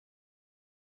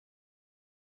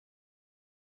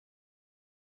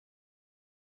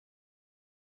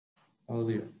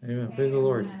Hallelujah. Amen. Praise the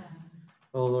Lord.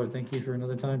 Oh, Lord, thank you for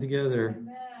another time together.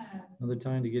 Another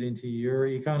time to get into your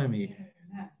economy.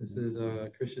 This is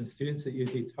Christian students at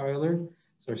UT Tyler.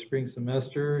 It's our spring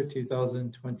semester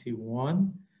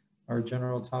 2021. Our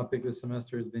general topic this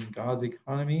semester has been God's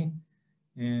economy.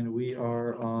 And we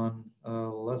are on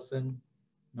lesson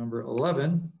number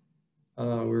 11.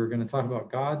 We're going to talk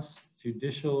about God's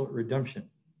judicial redemption.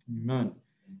 Amen.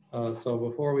 So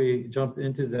before we jump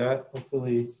into that,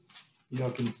 hopefully you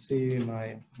all can see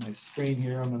my screen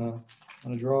here. I'm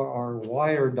gonna draw our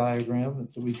wire diagram.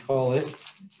 That's what we call it.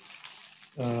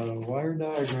 Wire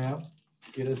diagram.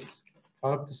 Get us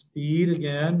caught up to speed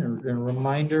again, and a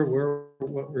reminder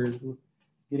what we're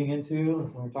getting into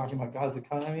when we're talking about God's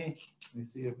economy. Let me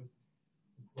see if I'm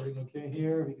recording okay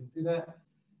here. We can see that.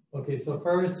 Okay, so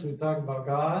first we talk about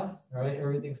God, right?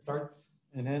 Everything starts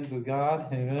and ends with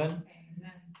God. Amen.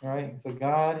 All right, so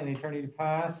God in eternity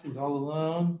past, he's all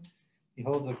alone. He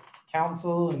holds a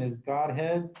council in his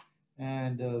Godhead,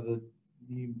 and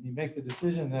he makes a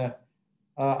decision that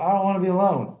I don't want to be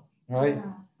alone, right?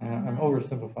 I'm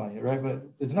oversimplifying it, right? But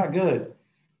it's not good.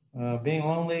 Being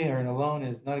lonely or alone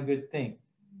is not a good thing,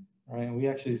 right? And we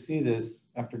actually see this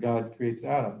after God creates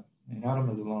Adam. And Adam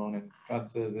is alone, and God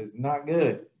says it's not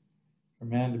good for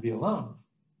man to be alone.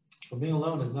 So being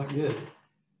alone is not good.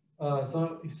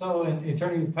 So in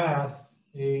eternity past,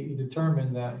 he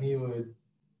determined that he would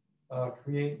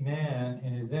create man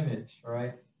in his image,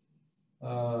 right?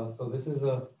 So this is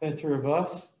a picture of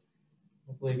us.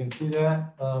 Hopefully you can see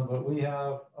that. But we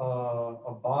have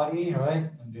a body,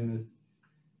 right? I'm doing this.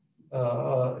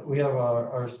 We have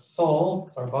our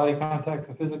soul. So our body contacts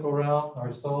the physical realm.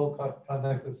 Our soul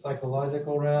contacts the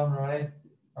psychological realm, right?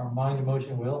 Our mind,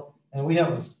 emotion, will. And we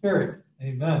have a spirit.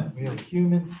 Amen. We have a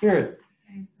human spirit.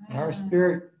 And our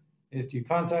spirit is to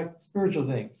contact spiritual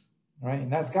things, right?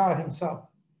 And that's God himself,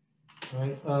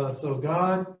 right? So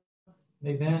God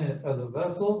made man as a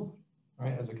vessel,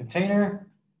 right? As a container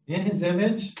in his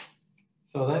image.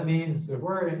 So that means if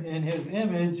we're in his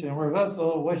image and we're a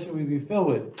vessel, what should we be filled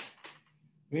with?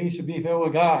 We should be filled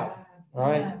with God,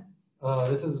 right?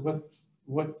 This is what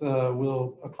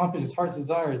will accomplish his heart's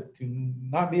desire, to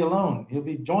not be alone. He'll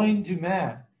be joined to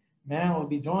man. Man will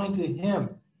be joined to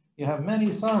him. You have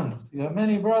many sons. You have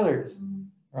many brothers,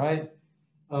 right?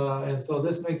 And so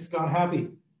this makes God happy.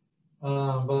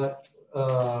 But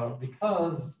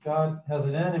because God has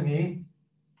an enemy,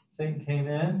 Satan came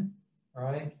in,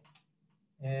 right,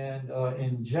 and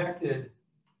injected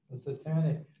the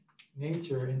satanic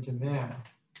nature into man.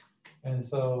 And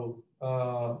so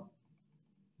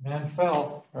man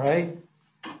fell, right?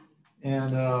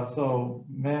 And so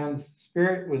man's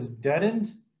spirit was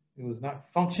deadened. It was not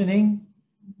functioning.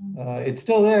 It's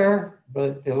still there,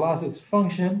 but it lost its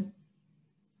function.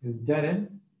 It was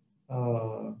deadened.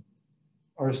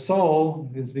 Our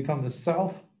soul has become the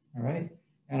self, all right?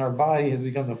 And our body has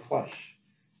become the flesh.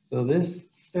 So this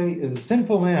state is a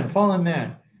sinful man, fallen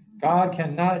man. God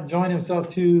cannot join himself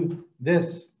to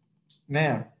this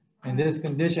man in this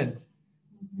condition.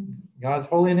 God's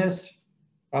holiness,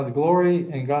 God's glory,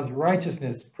 and God's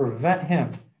righteousness prevent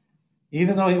him.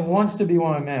 Even though he wants to be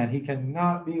one with man, he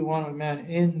cannot be one with man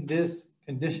in this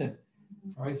condition.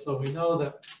 All right, so we know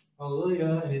that,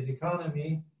 hallelujah, in his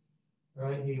economy,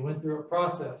 right, he went through a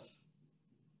process.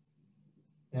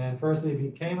 And first he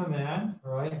became a man,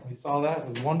 right? We saw that. It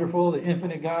was wonderful. The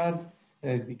infinite God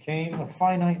became a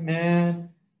finite man.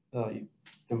 The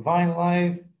divine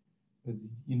life was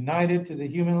united to the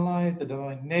human life. The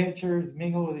divine nature is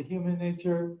mingled with the human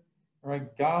nature. All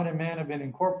right, God and man have been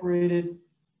incorporated.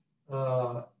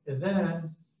 And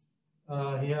then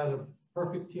he had a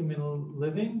perfect human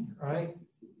living, right?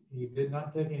 He did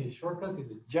not take any shortcuts.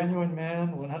 He's a genuine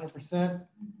man, 100%,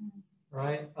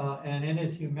 right? And in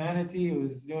his humanity, he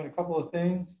was doing a couple of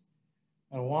things.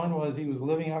 And one was he was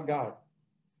living out God,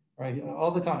 right?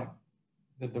 All the time.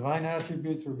 The divine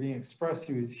attributes were being expressed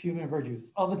through his human virtues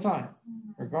all the time,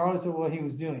 regardless of what he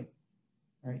was doing,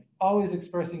 right? Always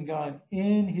expressing God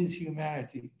in his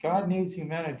humanity. God needs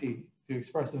humanity to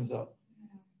express himself,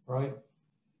 right?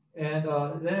 And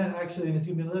then actually in his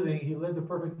human living, he lived a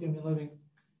perfect human living.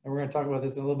 And we're going to talk about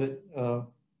this in a little bit,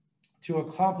 to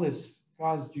accomplish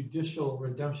God's judicial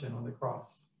redemption on the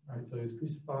cross, right? So he was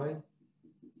crucified.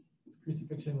 His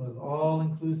crucifixion was all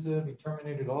inclusive. He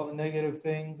terminated all the negative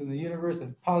things in the universe,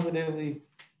 and positively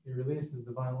he released his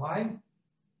divine life,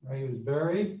 right? He was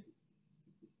buried,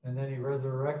 and then he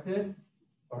resurrected.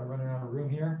 Sorry, running around a room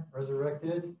here.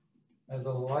 Resurrected as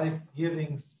a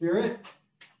life-giving spirit.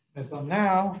 And so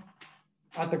now,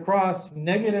 at the cross,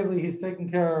 negatively, he's taking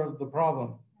care of the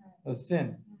problem of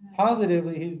sin.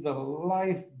 Positively, he's the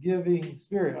life-giving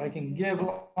spirit. I can give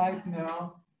life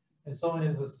now. And so in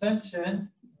his ascension,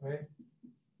 right,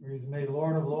 where he's made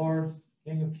Lord of Lords,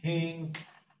 King of Kings,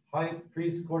 high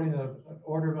priest according to the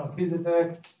order of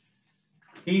Melchizedek,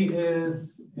 he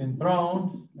is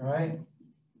enthroned, right?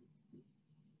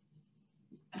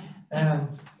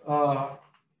 And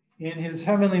in his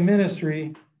heavenly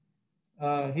ministry,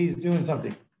 he's doing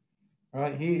something,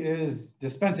 right? He is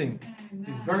dispensing.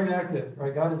 He's very active,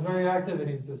 right? God is very active, and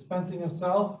he's dispensing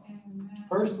himself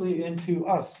firstly into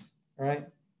us, right?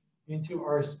 Into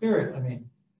our spirit, I mean.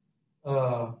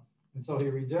 And so he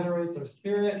regenerates our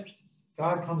spirit.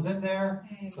 God comes in there.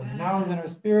 So now he's in our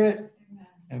spirit.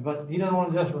 But he doesn't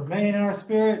want to just remain in our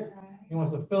spirit. He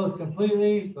wants to fill us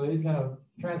completely. So he's going to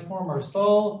transform our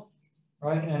soul,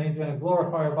 right? And he's going to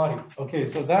glorify our body. Okay,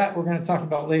 so that we're going to talk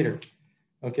about later.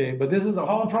 Okay, but this is a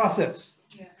whole process,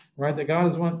 right, that God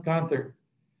has gone through.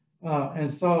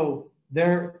 And so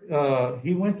there,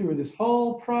 he went through this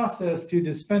whole process to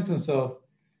dispense himself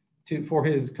for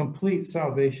his complete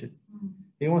salvation.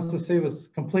 He wants to save us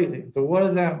completely. So what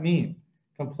does that mean,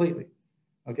 completely?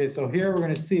 Okay, so here we're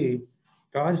going to see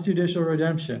God's judicial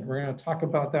redemption. We're going to talk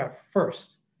about that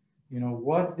first. You know,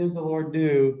 what did the Lord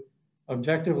do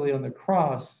objectively on the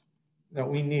cross that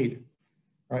we need,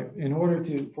 right? In order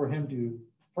for him to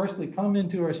firstly come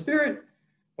into our spirit,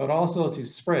 but also to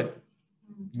spread.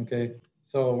 Okay,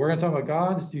 so we're going to talk about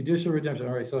God's judicial redemption.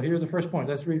 All right, so here's the first point.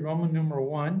 Let's read Roman numeral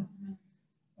 1.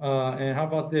 And how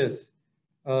about this?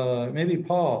 Maybe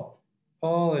Paul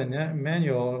and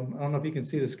Emmanuel, I don't know if you can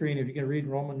see the screen, if you can read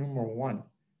Roman numeral 1.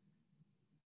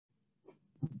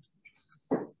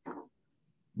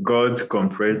 God's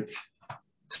complete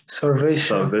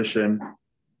salvation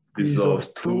is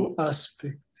of two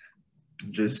aspects: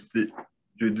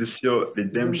 judicial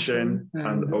redemption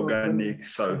and organic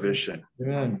salvation.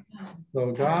 Amen.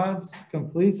 So God's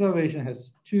complete salvation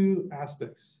has two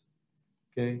aspects.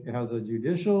 Okay, it has a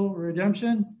judicial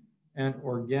redemption and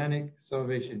organic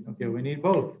salvation. Okay, we need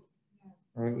both.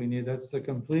 All right, that's the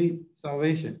complete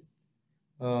salvation.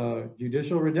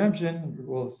 Judicial redemption,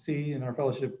 we'll see in our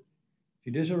fellowship,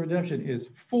 judicial redemption is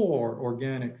for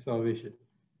organic salvation.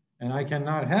 And I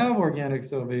cannot have organic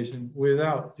salvation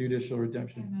without judicial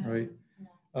redemption, right?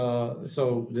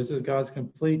 So this is God's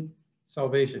complete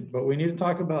salvation. But we need to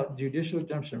talk about judicial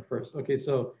redemption first. Okay,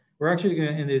 so we're actually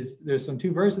going to, there's some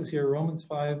two verses here, Romans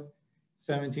 5,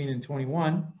 17 and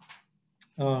 21.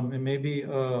 And maybe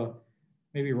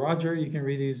Roger, you can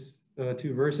read these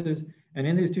two verses. And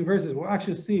in these two verses, we'll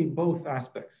actually see both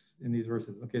aspects in these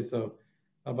verses. Okay, so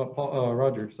how about Paul,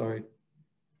 Roger, sorry.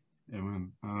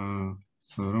 Amen.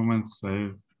 So Romans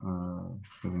 5,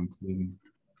 17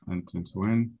 and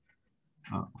 21.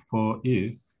 For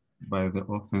if by the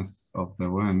offense of the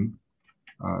one,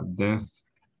 death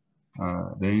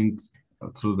reigned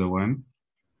through the one,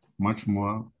 much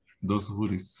more those who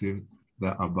received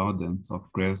the abundance of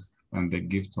grace and the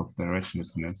gift of the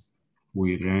righteousness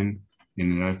will reign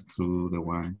in life through the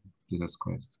one, Jesus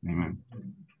Christ. Amen.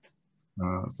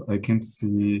 So I can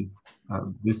see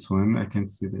this one. I can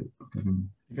see the. You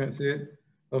can't see it?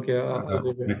 Okay, I'll go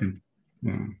ahead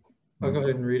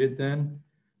and read it then.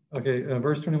 Okay,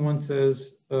 verse 21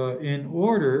 says, in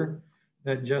order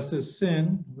that just as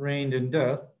sin reigned in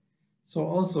death, so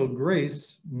also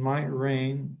grace might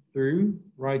reign through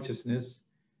righteousness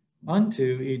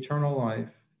unto eternal life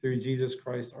through Jesus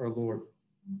Christ our Lord.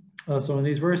 So in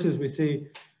these verses we see,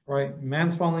 right,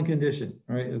 man's fallen condition,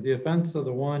 right? The offense of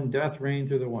the one, death reigned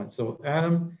through the one. So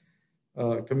Adam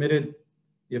committed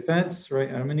the offense, right?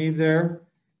 Adam and Eve there,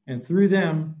 and through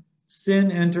them,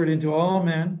 sin entered into all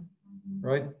men,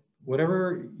 right?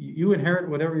 Whatever you inherit,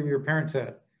 whatever your parents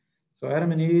had. So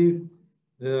Adam and Eve,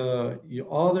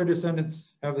 all their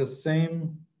descendants have the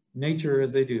same nature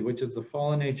as they do, which is the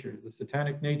fallen nature. The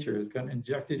satanic nature has gotten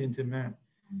injected into man.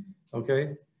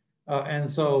 Okay, and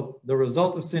so the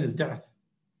result of sin is death.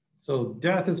 So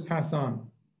death is passed on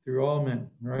through all men,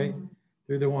 right?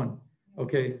 Through the one.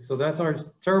 Okay, so that's our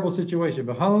terrible situation.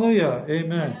 But hallelujah,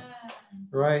 amen.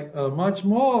 Right, much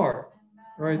more.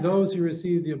 Right, those who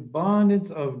receive the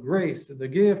abundance of grace, the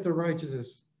gift of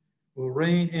righteousness, will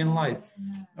reign in life.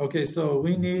 Okay, so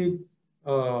we need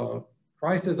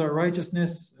Christ as our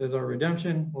righteousness, as our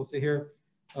redemption. We'll see here.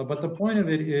 But the point of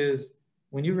it is,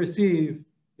 when you receive,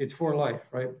 it's for life,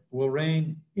 right? We'll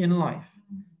reign in life.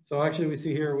 So actually, we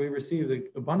see here, we receive the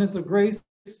abundance of grace.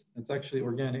 That's actually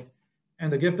organic,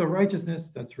 and the gift of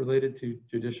righteousness. That's related to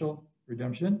judicial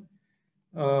redemption.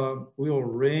 We will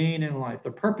reign in life.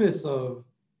 The purpose of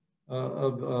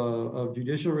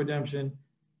judicial redemption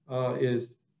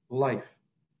is life,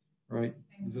 right?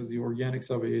 This is the organic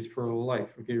salvation, it's for life.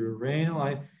 Okay, we reign in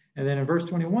life. And then in verse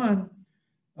 21,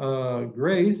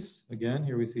 grace, again,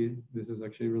 here we see this is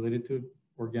actually related to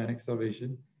organic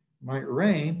salvation, might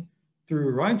reign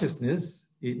through righteousness.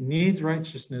 It needs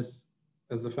righteousness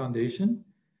as the foundation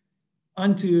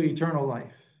unto eternal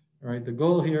life, right? The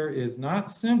goal here is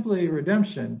not simply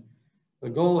redemption. The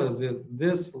goal is that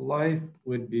this life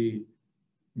would be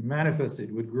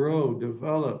manifested, would grow,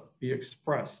 develop, be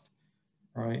expressed,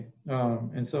 right?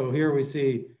 And so here we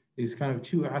see these kind of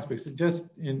two aspects, just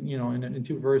in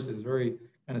two verses, very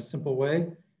kind of simple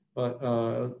way, but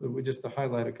just to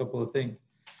highlight a couple of things.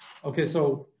 Okay,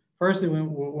 so firstly, we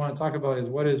want to talk about is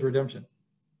what is redemption?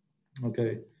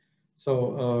 Okay,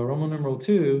 so Roman numeral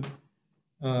 2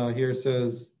 here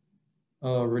says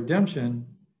redemption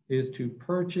is to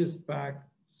purchase back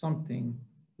something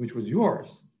which was yours,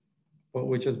 but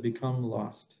which has become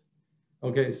lost.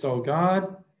 Okay, so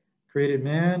God created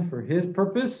man for his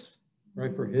purpose,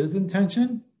 right, for his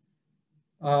intention,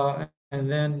 and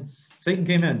then Satan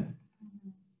came in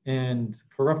and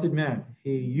corrupted man.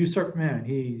 He usurped man.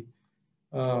 He's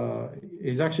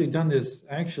actually done this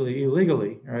actually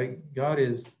illegally, right?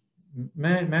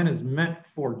 Man is meant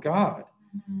for God.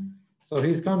 So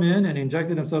he's come in and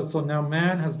injected himself. So now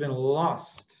man has been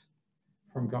lost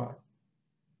from God.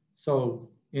 So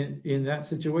in that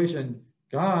situation,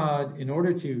 God, in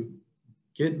order to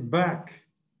get back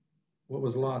what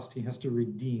was lost, he has to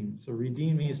redeem. So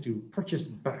redeem means to purchase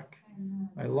back.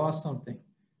 I lost something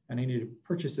and I need to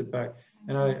purchase it back.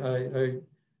 And I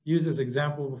used this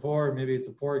example before, maybe it's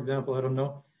a poor example, I don't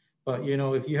know. But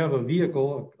if you have a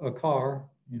vehicle, a car,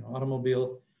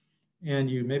 automobile, and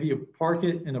maybe you park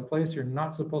it in a place you're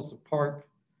not supposed to park,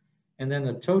 and then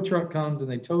the tow truck comes and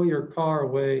they tow your car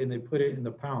away and they put it in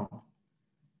the pound,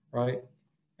 right?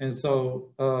 And so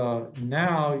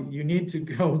now you need to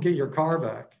go get your car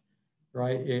back,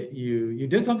 right? You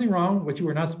did something wrong, which you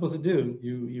were not supposed to do.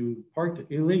 You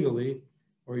parked illegally,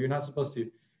 or you're not supposed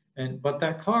to, but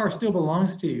that car still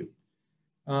belongs to you,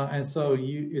 and so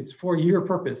it's for your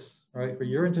purpose, right? For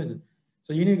your intention.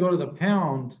 So you need to go to the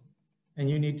pound, and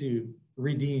you need to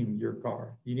redeem your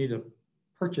car. You need to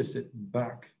purchase it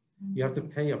back. You have to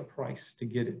pay a price to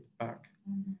get it back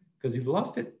because you've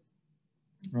lost it,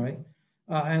 right?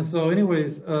 And so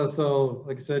anyways, so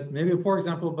like I said, maybe a poor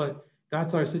example, but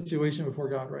that's our situation before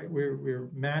God, right?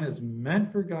 Man is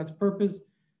meant for God's purpose,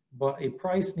 but a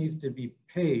price needs to be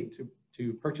paid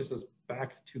to purchase us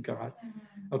back to God.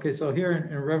 Okay, so here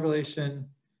in Revelation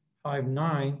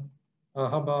 5:9,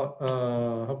 how about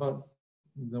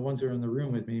the ones who are in the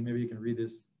room with me? Maybe you can read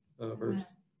this verse.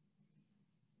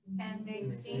 And they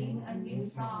sing a new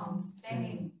song,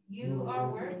 saying, "You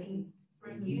are worthy,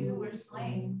 for you were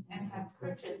slain and have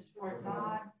purchased for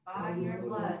God by your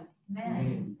blood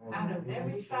men out of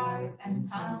every tribe and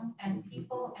tongue and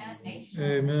people and nation."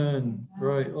 Amen.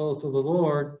 Right. Oh, so the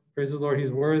Lord, praise the Lord,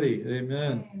 he's worthy.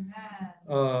 Amen.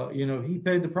 Amen. He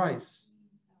paid the price.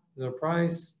 The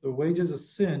price, the wages of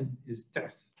sin is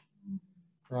death.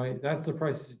 Right? That's the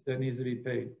price that needs to be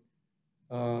paid.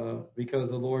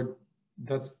 Because the Lord,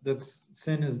 that's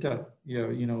sin is death.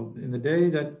 In the day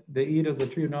that they eat of the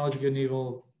tree of knowledge of good and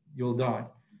evil, you'll die.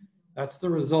 That's the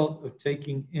result of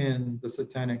taking in the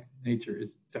satanic nature,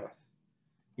 is death.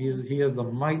 He has the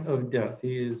might of death.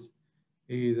 He's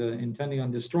intending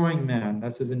on destroying man.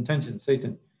 That's his intention,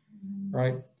 Satan,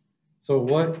 right? So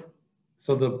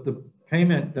the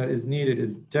payment that is needed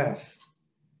is death.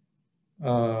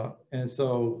 And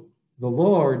so the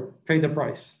Lord paid the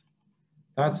price.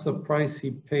 That's the price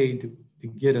he paid to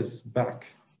get us back.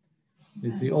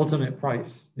 It's the ultimate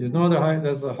price. There's no other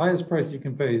that's the highest price you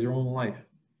can pay is your own life.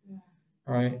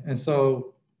 All right. And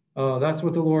so that's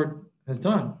what the Lord has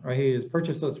done, right? He has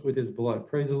purchased us with his blood.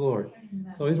 Praise the Lord.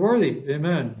 So he's worthy.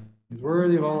 Amen. He's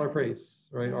worthy of all our praise,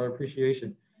 right? Our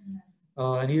appreciation.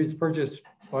 And he was purchased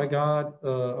by God,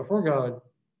 for God,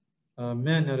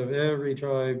 men out of every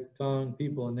tribe, tongue,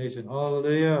 people, and nation.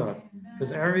 Hallelujah.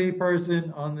 Because every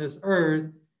person on this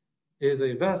earth is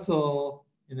a vessel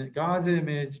in God's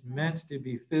image, meant to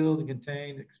be filled and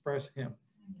contained, express him.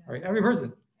 All right, every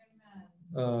person.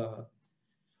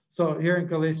 So here in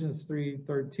Galatians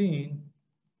 3:13,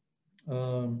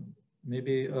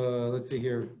 maybe let's see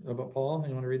here about Paul.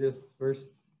 You want to read this verse?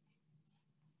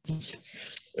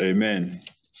 Amen.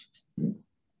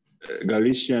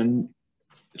 Galatians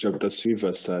chapter 3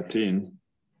 verse 13.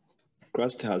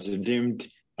 Christ has redeemed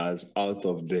us out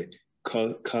of the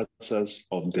curses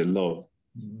of the law,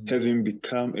 having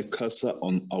become a curse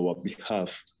on our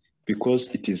behalf,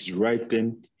 because it is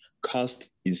written, "Cursed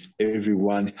is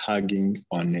everyone hanging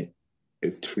on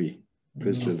a tree."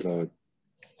 Praise the Lord.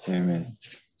 Amen.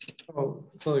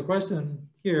 So the question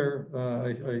here,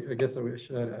 I guess I wish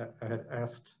I had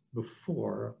asked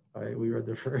before we read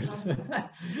the verse.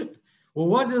 Well,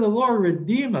 what did the Lord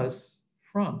redeem us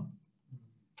from?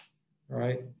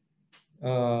 Right?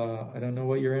 I don't know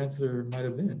what your answer might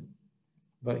have been,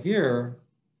 but here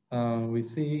we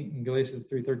see in Galatians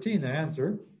 3:13 the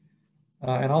answer,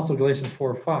 and also Galatians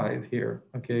 4:5 here.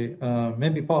 Okay,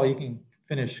 maybe Paul, you can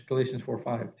finish Galatians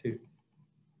 4:5 too.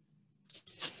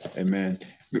 Amen.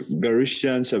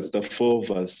 Galatians chapter 4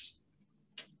 verse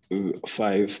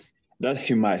 5, that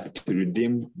he might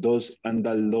redeem those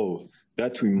under law,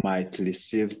 that we might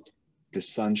receive the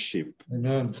sonship.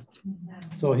 Amen.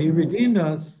 So he redeemed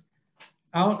us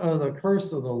out of the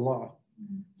curse of the law.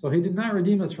 So he did not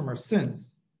redeem us from our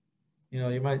sins. You know,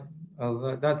 you might,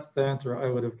 that's the answer I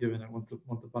would have given it once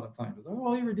upon a time.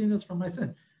 Oh, he redeemed us from my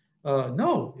sin.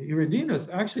 No, he redeemed us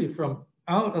actually from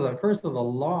out of the curse of the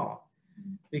law.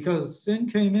 Because sin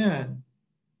came in,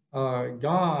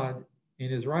 God, in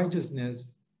his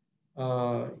righteousness,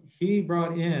 he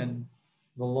brought in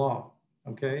the law,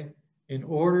 okay? In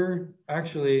order,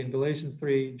 actually, in Galatians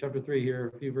 3, chapter 3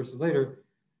 here, a few verses later,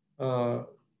 the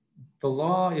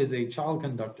law is a child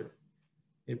conductor.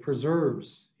 It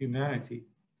preserves humanity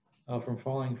from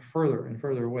falling further and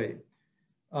further away.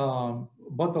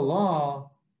 But the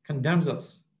law condemns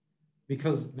us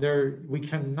because we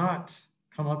cannot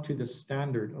come up to the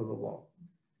standard of the law.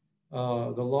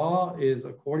 The law is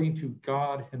according to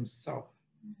God himself.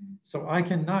 So I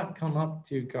cannot come up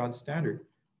to God's standard.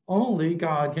 Only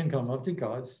God can come up to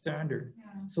God's standard.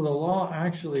 So the law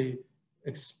actually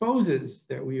exposes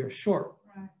that we are short.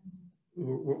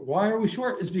 Why are we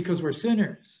short? It's because we're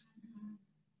sinners.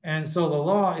 And so the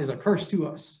law is a curse to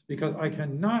us because I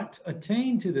cannot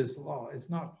attain to this law. It's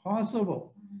not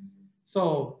possible.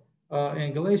 So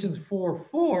in Galatians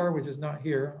 4:4, which is not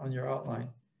here on your outline,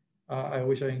 I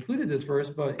wish I included this verse,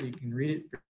 but you can read it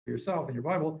for yourself in your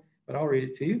Bible, but I'll read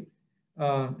it to you.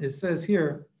 It says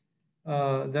here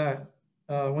that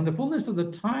when the fullness of the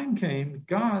time came,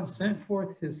 God sent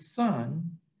forth his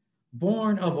son,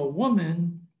 born of a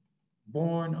woman,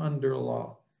 born under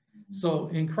law. So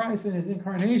in Christ, in his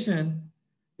incarnation,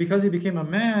 because he became a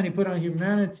man, he put on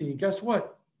humanity. Guess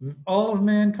what? All of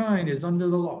mankind is under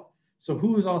the law. So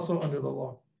who is also under the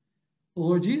law? The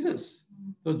Lord Jesus.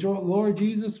 The Lord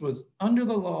Jesus was under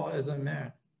the law as a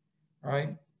man,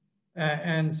 right?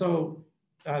 And so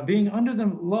being under the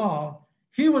law,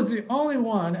 he was the only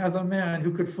one as a man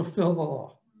who could fulfill the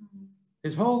law.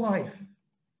 His whole life,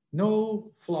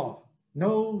 no flaw,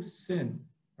 no sin,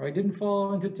 right? Didn't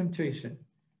fall into temptation,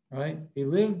 right? He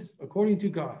lived according to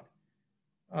God.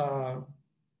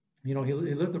 He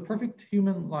lived a perfect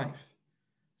human life.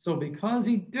 So because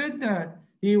he did that,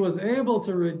 he was able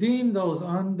to redeem those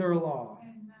under law,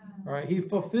 right? He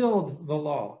fulfilled the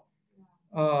law.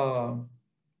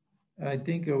 I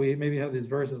think we maybe have these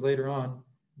verses later on,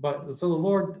 but so the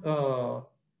Lord,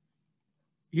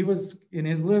 he was in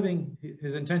his living,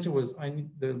 his intention was,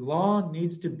 the law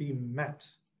needs to be met.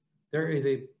 There is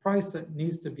a price that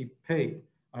needs to be paid.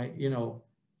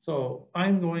 So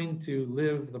I'm going to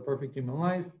live the perfect human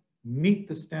life, meet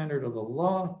the standard of the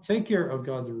law, take care of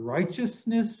God's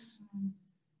righteousness,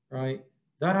 right?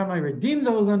 That I might redeem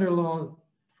those under law.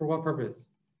 For what purpose?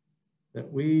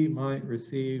 That we might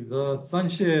receive the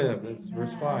sonship. That's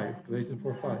verse 5, Galatians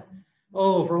 4:5.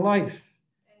 Oh, for life.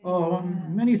 Oh,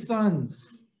 many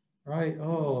sons, right?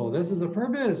 Oh, this is the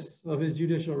purpose of his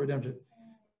judicial redemption.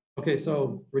 Okay,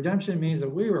 so redemption means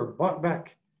that we were bought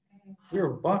back. We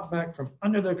were bought back from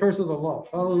under the curse of the law.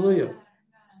 Hallelujah.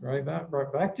 Right?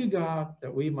 Brought back to God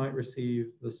that we might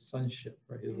receive the sonship,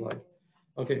 right? His life.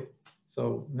 Okay,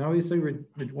 so now we see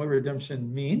what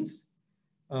redemption means.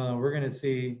 We're going to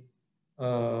see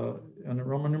under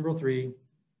Roman numeral 3,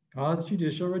 God's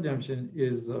judicial redemption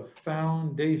is the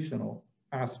foundational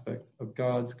aspect of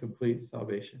God's complete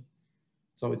salvation.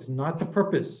 So it's not the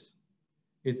purpose,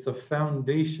 it's the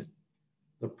foundation.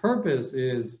 The purpose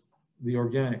is the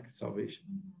organic salvation.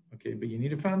 Okay, but you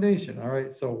need a foundation. All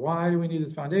right, so why do we need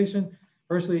this foundation?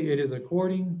 Firstly, it is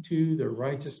according to the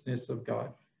righteousness of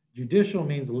God. Judicial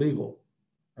means legal,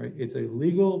 right? It's a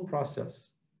legal process.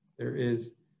 There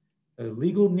is a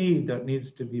legal need that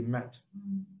needs to be met,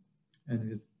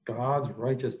 and it's God's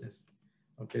righteousness.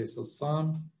 Okay, so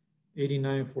Psalm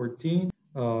 89:14.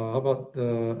 How about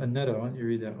Annetta? Why don't you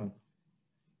read that one?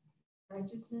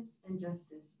 Righteousness and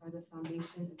justice are the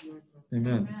foundation of your throne.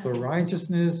 Amen. So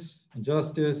righteousness and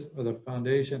justice are the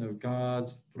foundation of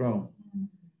God's throne.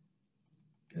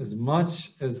 As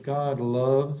much as God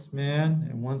loves man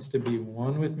and wants to be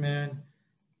one with man,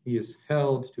 he is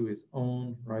held to his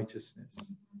own righteousness.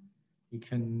 He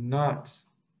cannot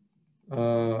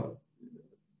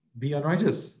be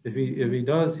unrighteous. If he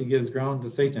does, he gives ground to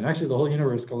Satan. Actually, the whole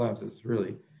universe collapses,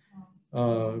 really.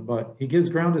 But he gives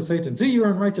ground to Satan. See,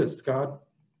 you're unrighteous, God.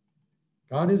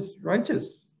 God is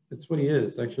righteous. It's what he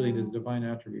is, actually, his divine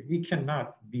attribute. He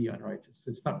cannot be unrighteous.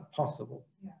 It's not possible,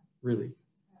 really,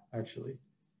 actually.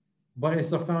 But it's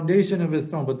the foundation of his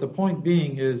throne. But the point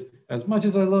being is, as much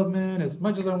as I love man, as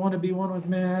much as I want to be one with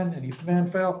man, and if man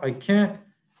fell, I can't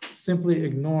simply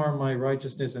ignore my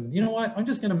righteousness. And you know what? I'm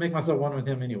just going to make myself one with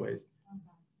him anyways,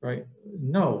 right?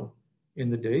 No, in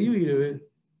the day you eat of it,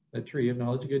 the tree of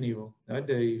knowledge of good and evil, that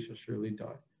day you shall surely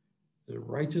die. The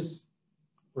righteous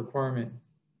requirement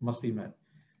must be met.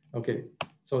 Okay,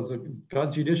 so it's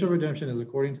God's judicial redemption is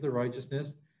according to the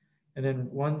righteousness. And then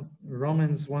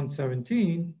Romans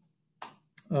 1:17,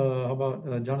 how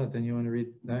about Jonathan, you want to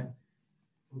read that?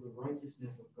 For the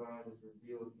righteousness of God is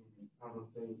revealed in out of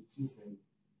faith to faith,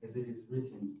 as it is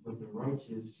written, but the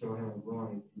righteous shall have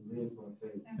life and live by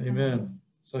faith. Amen.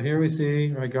 So here we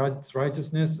see, right, God's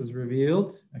righteousness is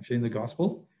revealed, actually in the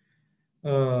gospel.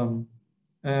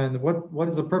 And what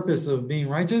is the purpose of being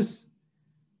righteous?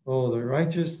 Oh, the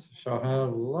righteous shall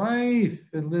have life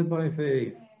and live by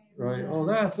faith, right? Oh,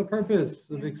 that's the purpose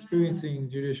of experiencing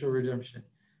judicial redemption,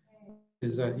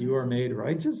 is that you are made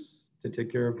righteous to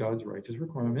take care of God's righteous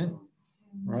requirement,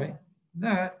 right?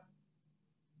 That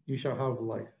you shall have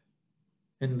life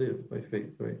and live by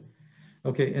faith, right?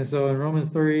 Okay, and so in Romans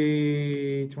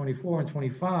 3:24 and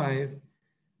 25,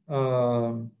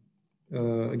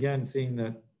 again, seeing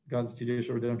that God's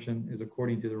judicial redemption is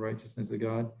according to the righteousness of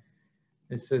God,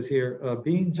 it says here,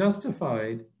 being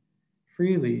justified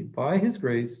freely by his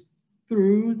grace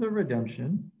through the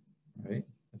redemption, right?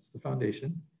 That's the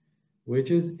foundation, which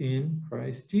is in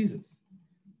Christ Jesus,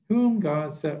 whom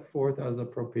God set forth as a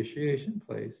propitiation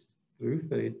place through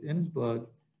faith in his blood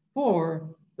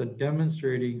for the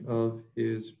demonstrating of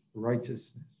his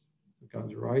righteousness.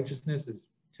 God's righteousness is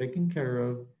taken care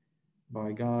of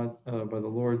by God, by the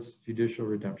Lord's judicial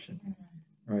redemption,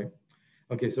 right?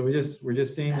 Okay, so we're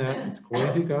just seeing that it's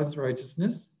according to God's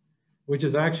righteousness, which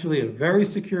is actually a very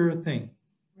secure thing,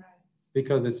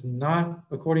 because it's not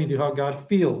according to how God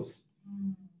feels,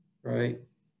 right?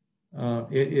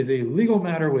 It is a legal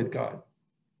matter with God.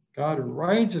 God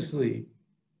righteously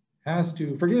has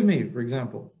to forgive me, for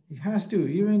example. He has to,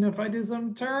 even if I did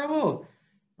something terrible,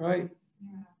 right?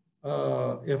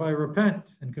 If I repent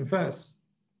and confess,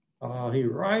 he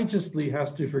righteously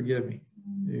has to forgive me.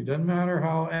 It doesn't matter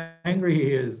how angry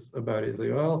he is about it. He's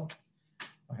like, well,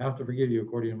 I have to forgive you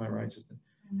according to my righteousness.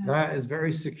 That is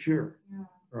very secure,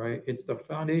 right? It's the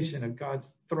foundation of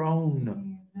God's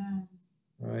throne,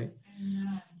 right?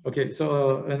 Okay,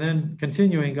 so, and then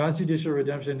continuing, God's judicial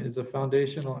redemption is a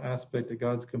foundational aspect of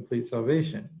God's complete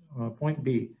salvation. Point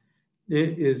B,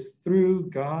 it is through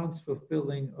God's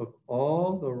fulfilling of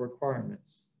all the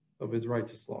requirements of his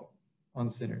righteous law on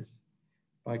sinners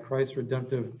by Christ's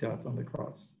redemptive death on the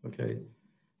cross. Okay,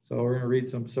 so we're going to read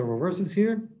several verses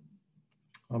here.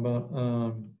 How about,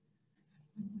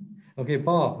 okay,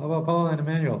 Paul, how about Paul and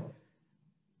Emmanuel?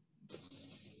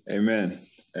 Amen.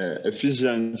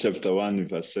 Ephesians chapter 1,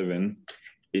 verse 7,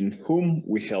 in whom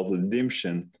we have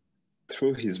redemption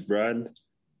through his blood,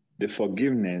 the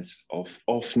forgiveness of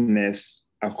offense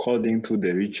according to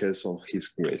the riches of his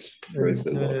grace. Praise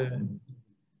the Lord.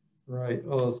 Right.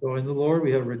 Oh, so in the Lord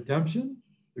we have redemption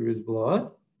through his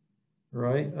blood,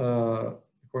 right?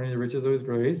 According to the riches of his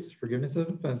grace, forgiveness of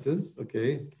offenses.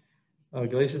 Okay.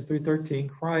 Galatians 3:13,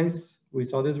 Christ, we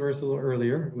saw this verse a little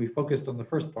earlier. We focused on the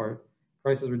first part.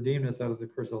 Christ has redeemed us out of the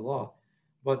curse of the law.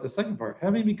 But the second part,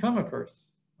 having become a curse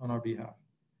on our behalf,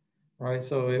 right?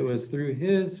 So it was through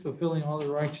his fulfilling all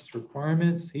the righteous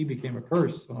requirements, he became a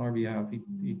curse on our behalf.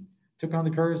 He took on the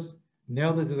curse,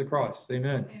 nailed it to the cross.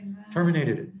 Amen.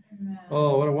 Terminated it.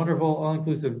 Oh, what a wonderful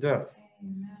all-inclusive death,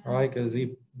 right? Because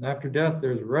after death,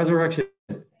 there's resurrection,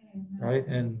 right?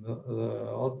 And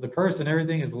the curse and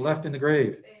everything is left in the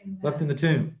grave, left in the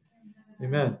tomb.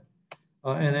 Amen.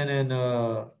 And then in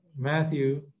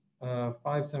Matthew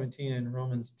 5:17 and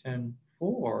Romans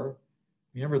 10:4,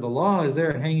 remember the law is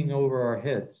there hanging over our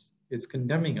heads. It's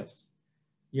condemning us,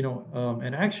 you know.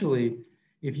 And actually,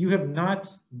 if you have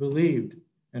not believed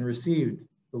and received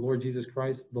the Lord Jesus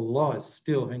Christ, the law is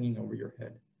still hanging over your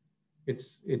head.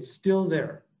 It's still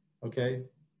there. Okay.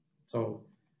 So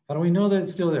how do we know that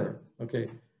it's still there? Okay.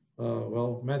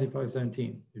 Well, Matthew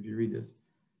 5:17. If you read this.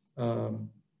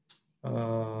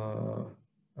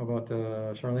 About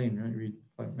Charlene, right? Read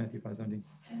Matthew 5:17.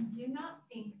 And do not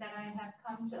think that I have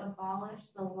come to abolish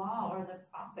the law or the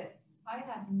prophets. I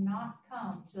have not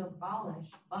come to abolish,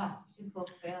 but to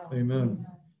fulfill. Amen.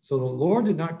 So the Lord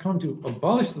did not come to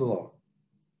abolish the law.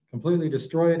 completely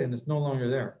destroy it and it's no longer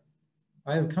there.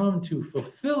 I have come to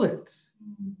fulfill it.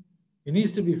 It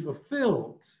needs to be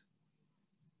fulfilled,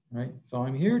 right? So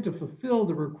I'm here to fulfill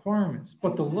the requirements,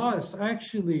 but the law is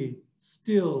actually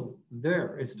still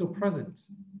there. It's still present.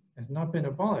 It's not been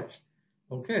abolished.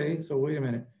 Okay, so wait a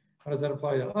minute. How does that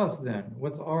apply to us then?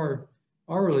 What's our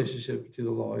relationship to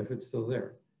the law if it's still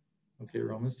there? Okay,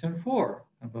 Romans 10:4. How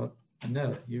about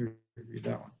Annetta? You read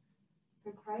that one.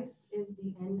 For Christ is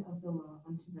the end of the law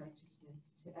unto righteousness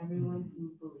to everyone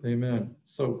who believes. Amen.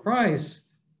 So Christ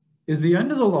is the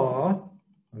end of the law.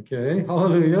 Okay,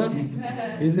 hallelujah.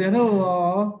 He's the end of the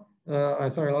law.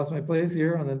 Sorry, I lost my place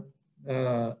here on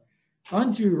the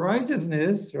unto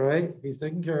righteousness, right? He's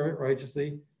taking care of it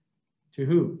righteously. To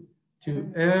who?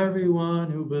 To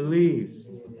everyone who believes.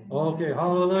 Okay,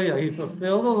 hallelujah. He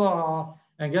fulfilled the law.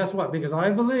 And guess what? Because I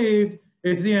believed,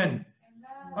 it's the end.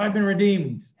 I've been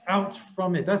redeemed out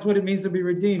from it. That's what it means to be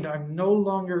redeemed. I'm no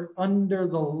longer under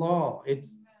the law.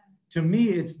 To me,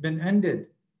 it's been ended.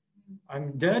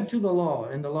 I'm dead to the law,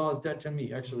 and the law is dead to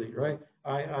me, actually, right?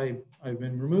 I've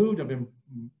been removed. I've been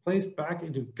placed back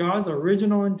into God's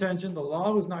original intention. The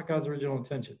law was not God's original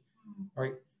intention,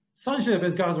 right? Sonship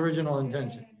is God's original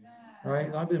intention,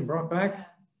 right? I've been brought back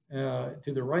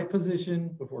to the right position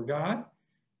before God,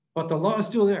 but the law is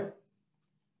still there,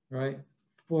 right?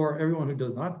 For everyone who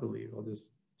does not believe. I'll just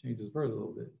change this verse a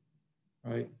little bit,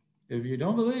 right? If you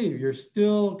don't believe, you're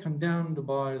still condemned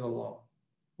by the law.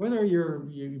 Whether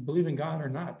you believe in God or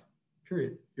not,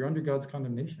 period. You're under God's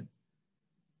condemnation,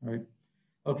 right?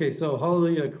 Okay, so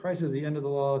hallelujah, Christ is the end of the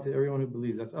law to everyone who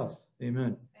believes. That's us.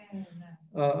 Amen.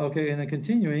 Okay, and then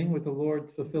continuing with the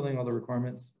Lord fulfilling all the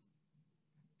requirements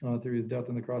through his death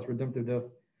on the cross, redemptive death.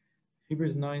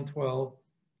 Hebrews 9:12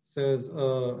 says,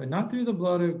 and not through the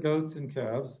blood of goats and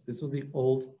calves. This was the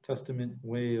Old Testament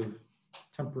way of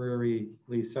temporarily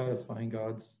satisfying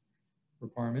God's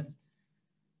requirements,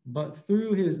 but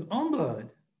through his own blood,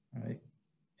 right?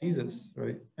 Jesus,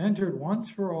 right? Entered once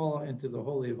for all into the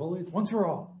Holy of Holies, once for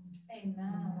all.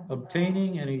 Amen.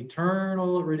 Obtaining an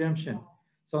eternal redemption.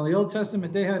 So in the Old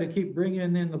Testament, they had to keep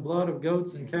bringing in the blood of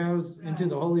goats and calves into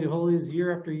the Holy of Holies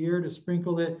year after year to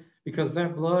sprinkle it, because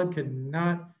that blood could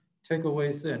not take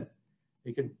away sin.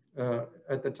 It could,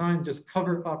 at the time, just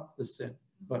cover up the sin.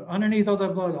 But underneath all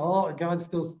that blood,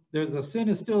 there's the sin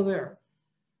is still there,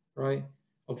 right?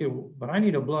 Okay, but I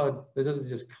need a blood that doesn't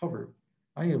just cover.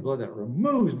 I need a blood that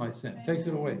removes my sin, takes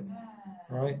it away,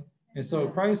 right? And so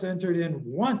Christ entered in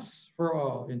once for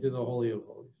all into the Holy of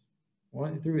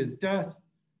Holies. Through his death,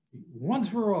 once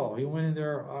for all, he went in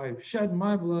there. I've shed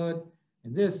my blood,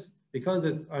 and this, because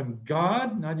I'm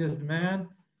God, not just man,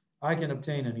 I can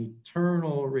obtain an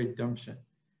eternal redemption,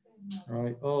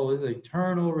 right? Oh, it's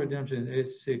eternal redemption.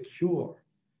 It's secure.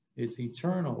 It's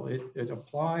eternal. It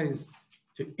applies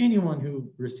to anyone who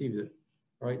receives it,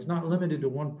 right? It's not limited to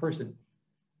one person,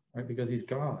 right? Because he's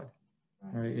God,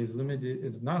 right? It's limited.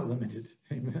 It's not limited.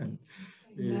 Amen.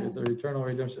 It's an eternal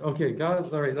redemption. Okay,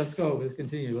 God. All right, let's go. Let's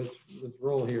continue. Let's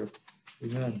roll here.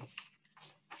 Amen.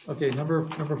 Okay, number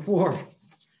 4.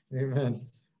 Amen.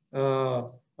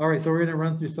 All right, so we're going to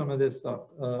run through some of this stuff.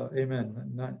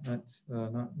 Amen. Not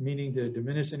meaning to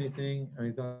diminish anything or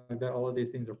anything like that. All of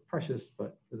these things are precious,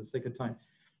 but for the sake of time.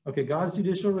 Okay, God's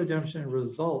judicial redemption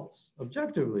results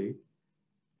objectively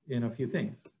in a few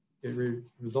things. It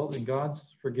results in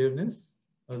God's forgiveness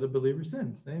of the believer's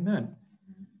sins. Amen.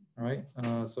 All right,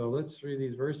 so let's read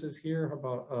these verses here. How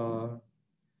about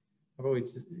we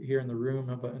here in the room?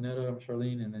 How about Annetta,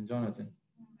 Charlene, and then Jonathan?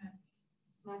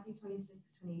 Matthew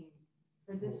 26:28.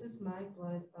 For this is my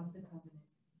blood of the covenant,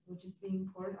 which is being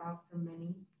poured out for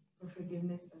many for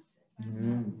forgiveness of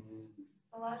sins.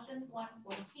 Colossians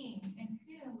 1:14, in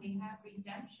whom we have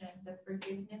redemption, the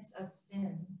forgiveness of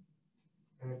sins.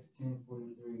 Acts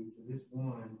 10:43, to this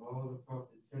one, all the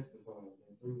prophets testify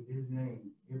that through his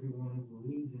name, everyone who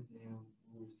believes into him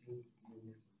will receive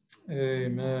forgiveness of sins.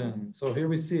 Amen. So here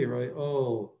we see, right?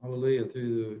 Oh, hallelujah.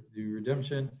 Through the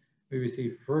redemption, we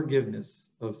receive forgiveness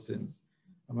of sins.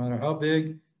 No matter how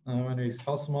big, no matter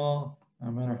how small,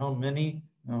 no matter how many,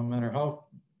 no matter how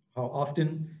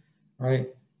often,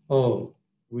 right? Oh,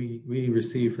 we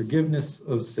receive forgiveness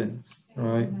of sins,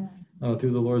 right?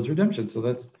 Through the Lord's redemption. So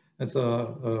that's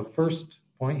a first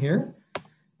point here.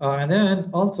 And then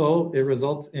also it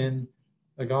results in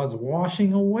God's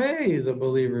washing away the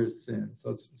believer's sins.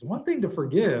 So it's one thing to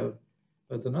forgive,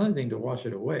 but it's another thing to wash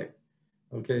it away.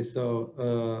 Okay, so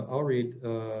I'll read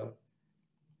a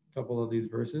couple of these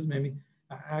verses, maybe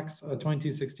Acts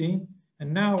 22:16.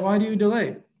 And now, why do you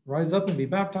delay? Rise up and be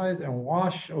baptized and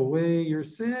wash away your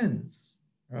sins,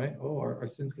 right? Oh, our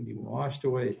sins can be washed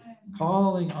away.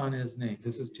 Calling on his name.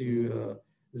 This is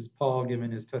Paul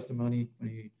giving his testimony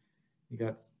when he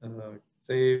got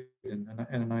saved and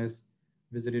Ananias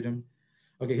visited him.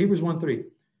 Okay, Hebrews 1:3.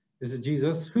 This is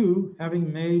Jesus who,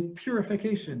 having made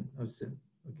purification of sin,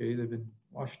 okay, they've been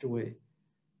washed away,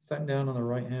 sat down on the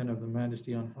right hand of the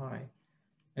majesty on high.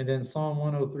 And then Psalm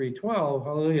 103:12,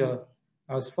 hallelujah,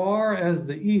 as far as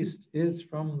the east is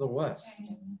from the west,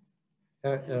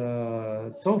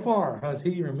 so far has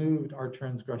he removed our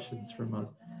transgressions from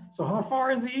us. So how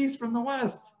far is the east from the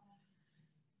west?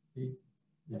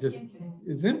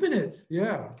 It's infinite,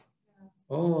 yeah.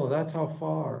 Oh, that's how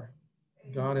far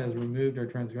God has removed our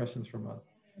transgressions from us.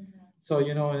 So,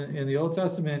 you know, in the Old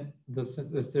Testament,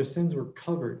 their sins were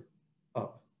covered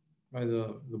up by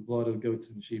the blood of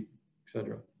goats and sheep,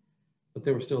 etc. But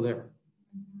they were still there,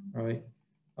 right?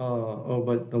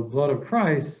 But the blood of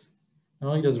Christ, not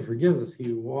only does it forgive us,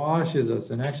 he washes us.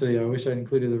 And actually, I wish I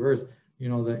included the verse, you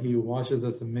know, that he washes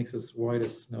us and makes us white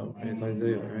as snow. Right? It's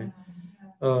Isaiah, right?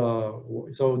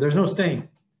 So there's no stain.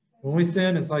 When we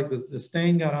sin, it's like the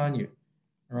stain got on you,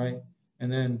 right?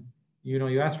 And then, you know,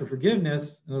 you ask for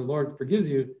forgiveness and the Lord forgives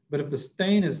you. But if the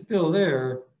stain is still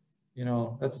there, you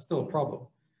know, that's still a problem,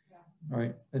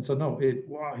 right? And so, no, he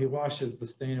washes the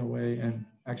stain away, and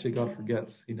actually God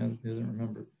forgets. He doesn't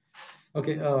remember.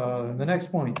 Okay, the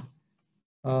next point.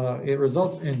 It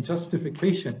results in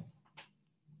justification.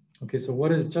 Okay, so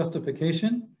what is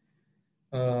justification?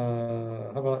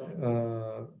 How about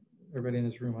everybody in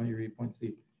this room? How do you read point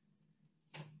C?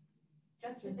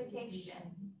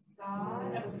 Justification,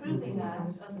 God approving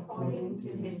us according to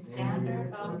his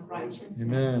standard of righteousness.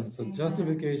 Amen. So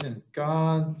justification is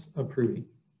God's approving.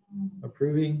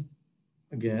 Approving,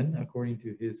 again, according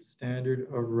to his standard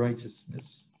of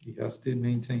righteousness. He has to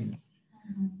maintain it.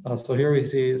 So here we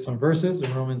see some verses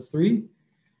in Romans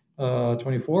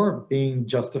 3:24, being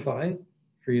justified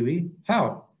freely.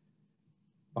 How?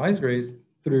 By his grace,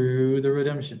 through the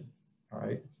redemption. All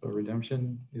right, so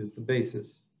redemption is the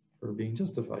basis for being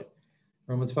justified.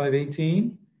 Romans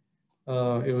 5:18,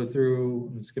 it was through,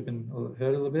 I'm skipping ahead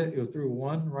a little bit, it was through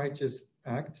one righteous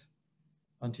act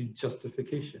unto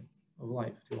justification of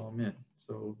life to all men.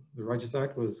 So the righteous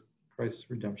act was Christ's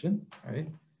redemption, right?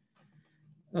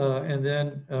 And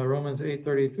then Romans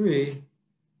 8:33.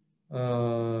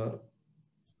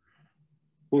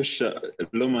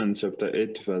 Romans chapter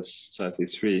 8, verse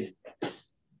 33.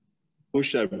 Who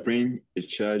shall bring a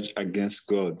charge against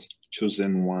God,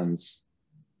 chosen ones?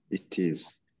 It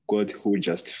is God who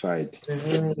justified.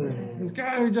 It's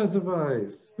God who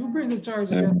justifies. Who brings a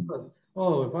charge against us?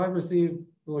 Oh, if I've received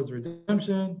the Lord's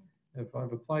redemption, if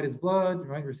I've applied his blood,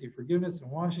 right, received forgiveness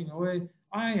and washing away,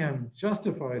 I am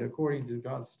justified according to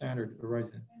God's standard of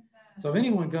righteousness. So if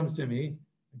anyone comes to me,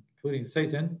 including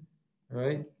Satan,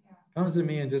 right, comes to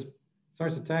me and just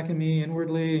starts attacking me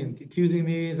inwardly and accusing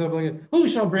me and stuff like that, who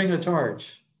shall bring a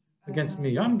charge against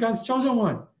me? I'm God's chosen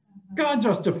one. God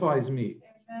justifies me.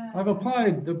 I've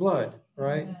applied the blood,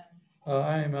 right?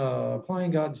 I'm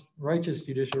applying God's righteous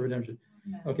judicial redemption.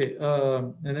 Okay,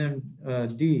 and then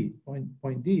D,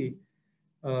 point D,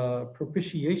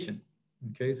 propitiation.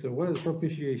 Okay, so what does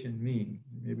propitiation mean?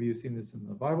 Maybe you've seen this in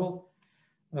the Bible.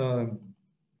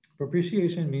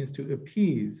 Propitiation means to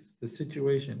appease the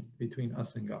situation between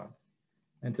us and God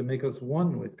and to make us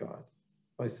one with God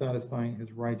by satisfying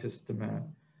his righteous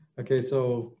demand. Okay,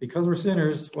 so because we're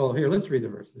sinners, well, here, let's read the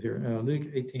verses here.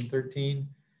 Luke 18:13.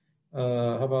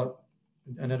 How about,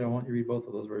 Annette, I want you to read both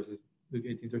of those verses. Luke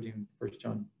 18:13, 1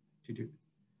 John 2:2.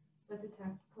 But the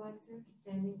tax collector,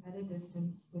 standing at a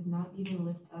distance, would not even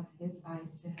lift up his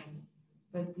eyes to heaven,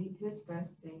 but beat his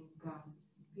breast, saying, God,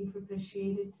 be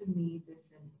propitiated to me, the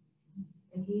sinner.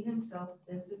 And he himself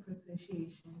is the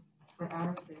propitiation for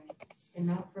our sins, and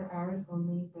not for ours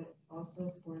only, but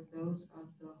also for those of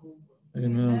the whole world.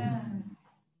 Amen.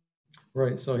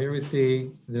 Right, so here we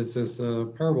see this is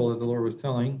a parable that the Lord was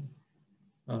telling.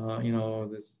 You know,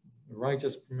 this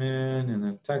righteous man and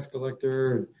the tax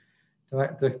collector.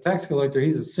 The tax collector,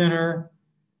 he's a sinner.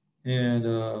 And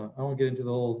I won't get into the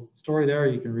whole story there.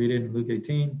 You can read it in Luke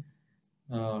 18.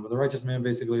 But the righteous man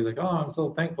basically like, oh, I'm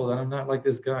so thankful that I'm not like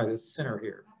this guy, this sinner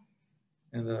here.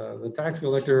 And the tax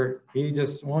collector, he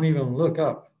just won't even look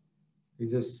up.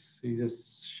 He's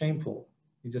just shameful.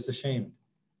 He's just ashamed.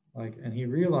 Like, and he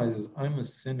realizes I'm a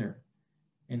sinner,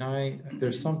 and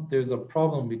there's a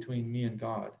problem between me and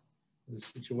God, the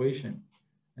situation,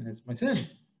 and it's my sin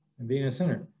and being a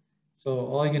sinner. So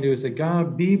all I can do is say,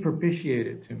 God, be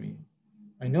propitiated to me.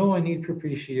 I know I need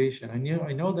propitiation. I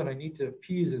know that I need to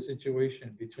appease the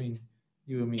situation between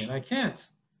you and me, and I can't.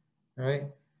 Right?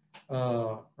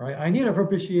 Right? I need a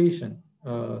propitiation.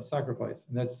 sacrifice.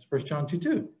 And that's 1 John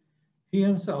 2:2. He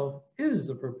himself is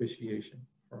the propitiation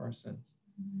for our sins.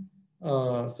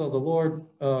 So the Lord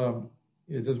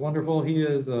is as wonderful. He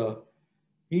is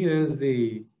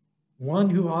the one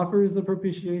who offers the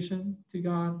propitiation to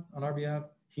God on our behalf.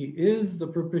 He is the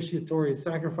propitiatory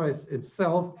sacrifice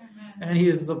itself, and he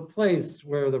is the place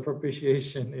where the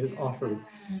propitiation is offered,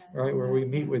 right? Where we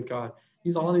meet with God.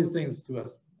 He's all these things to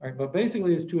us, right? But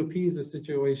basically it's to appease the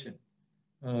situation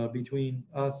between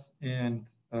us and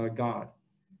God,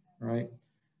 right?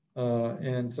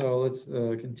 And so let's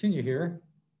continue here.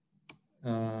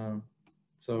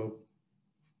 So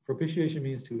propitiation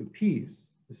means to appease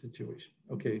the situation.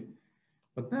 Okay,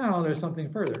 but now there's something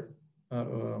further.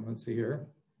 Let's see here.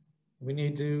 We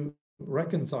need to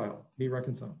reconcile, be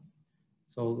reconciled.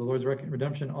 So the Lord's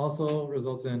redemption also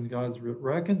results in God's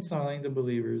reconciling the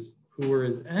believers who were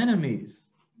his enemies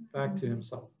back to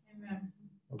himself. Amen.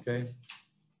 Okay.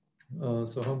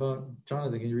 So how about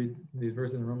Jonathan? Can you read these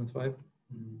verses in Romans 5?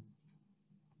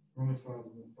 Romans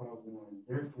 5:1.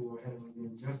 Therefore, having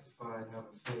been justified out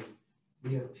of faith,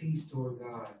 we have peace toward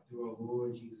God through our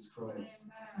Lord Jesus Christ.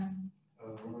 Amen.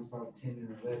 Romans 5:10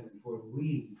 and 11. For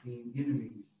we, being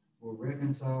enemies, were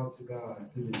reconciled to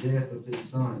God through the death of his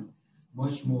Son.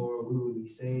 Much more we will be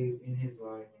saved in his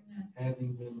life,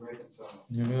 having been reconciled.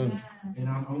 Amen. And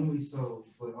not only so,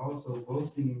 but also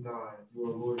boasting in God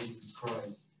through our Lord Jesus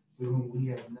Christ, through whom we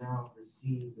have now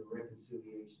received the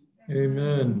reconciliation.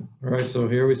 Amen. All right, so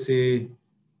here we see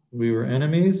we were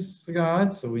enemies to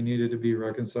God, so we needed to be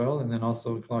reconciled. And then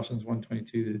also Colossians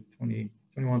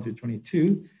 1:21 through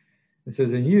 22, it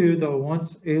says, "And you, though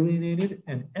once alienated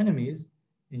and enemies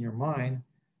in your mind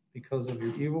because of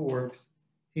your evil works,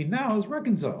 he now is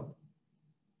reconciled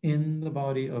in the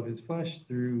body of his flesh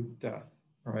through death."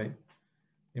 All right.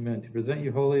 Amen. To present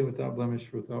you holy, without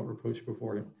blemish, without reproach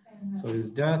before him. So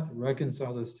his death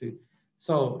reconciled us to.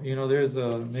 So, you know, there's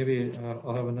maybe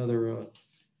I'll have another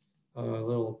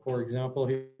little poor example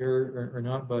here or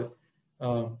not, but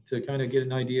to kind of get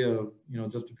an idea of, you know,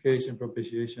 justification,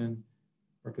 propitiation,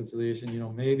 reconciliation, you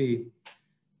know, maybe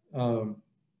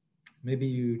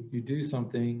you do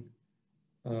something.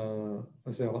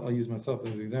 Let's say I'll use myself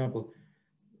as an example.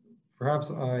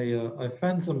 Perhaps I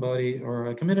offend somebody, or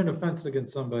I commit an offense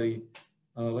against somebody,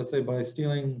 let's say by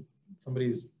stealing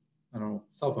somebody's, I don't know,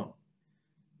 cell phone.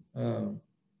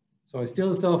 So I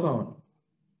steal a cell phone.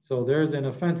 So there's an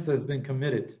offense that's been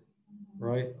committed,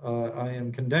 right? I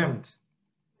am condemned,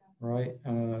 right?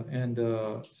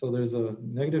 So there's a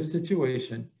negative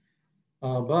situation,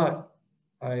 but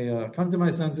I come to my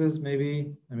senses,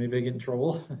 maybe I get in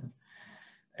trouble,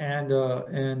 and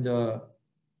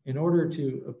in order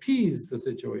to appease the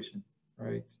situation,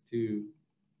 right? To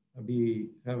be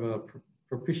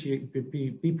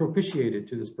propitiated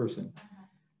to this person,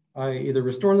 I either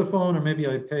restore the phone or maybe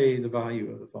I pay the value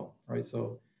of the phone, right?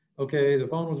 So, okay, the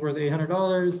phone was worth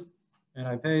 $800 and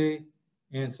I pay,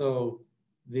 and so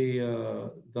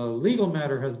the legal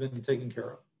matter has been taken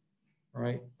care of,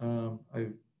 right?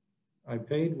 I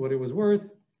paid what it was worth,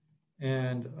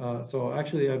 and so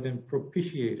actually I've been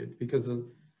propitiated because of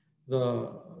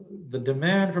the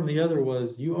demand from the other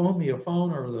was, you owe me a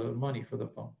phone or the money for the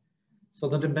phone. So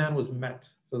the demand was met.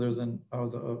 So I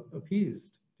was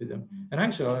appeased to them. And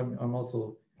actually, I'm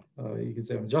also, you can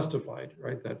say I'm justified,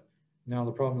 right? That now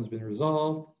the problem has been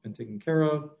resolved, it's been taken care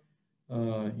of.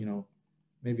 You know,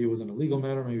 maybe it wasn't a legal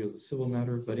matter, maybe it was a civil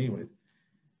matter, but anyway.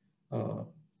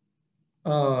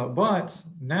 But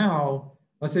now,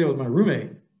 let's say it was my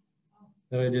roommate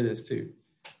that I did this to.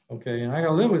 Okay, and I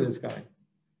gotta live with this guy.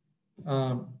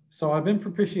 So I've been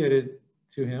propitiated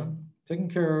to him, taking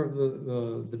care of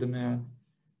the demand,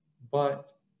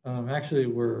 but actually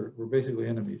we're basically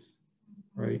enemies,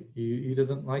 right? He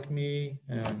doesn't like me,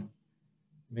 and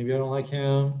maybe I don't like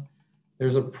him.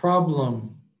 There's a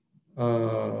problem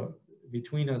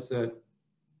between us that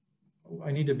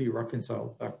I need to be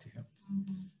reconciled back to him,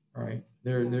 right?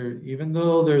 Even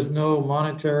though there's no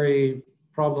monetary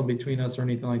problem between us or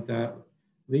anything like that,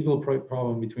 legal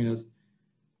problem between us,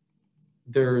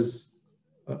 there's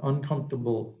an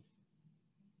uncomfortable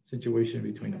situation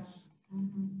between us,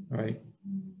 right?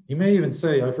 You may even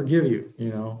say, I forgive you, you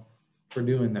know, for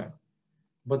doing that.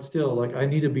 But still, like, I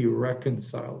need to be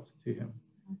reconciled to him.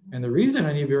 And the reason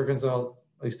I need to be reconciled,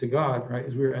 at least to God, right,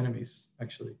 is we're enemies,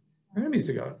 actually. We're enemies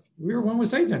to God. We are one with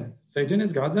Satan. Satan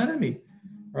is God's enemy,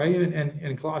 right? And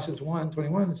in Colossians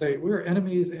 1:21, say, we're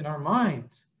enemies in our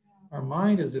minds. Our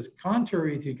mind is just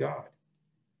contrary to God,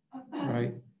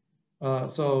 right?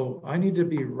 So I need to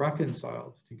be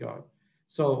reconciled to God.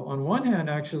 So on one hand,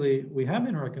 actually, we have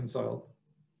been reconciled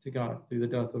to God through the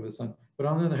death of his son. But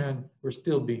on the other hand, we're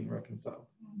still being reconciled.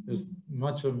 There's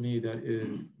much of me that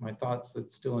is my thoughts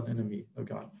that's still an enemy of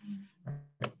God. All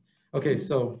right. Okay,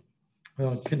 so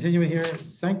continuing here,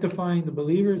 sanctifying the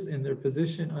believers in their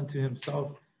position unto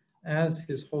himself as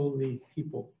his holy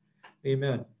people.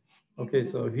 Amen. Okay,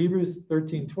 so Hebrews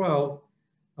 13:12,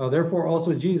 therefore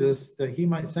also Jesus, that he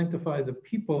might sanctify the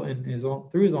people in his own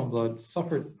through his own blood,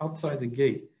 suffered outside the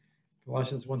gate.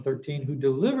 Colossians 1:13, who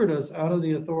delivered us out of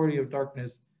the authority of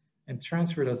darkness and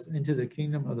transferred us into the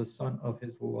kingdom of the Son of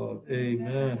his love.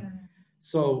 Amen.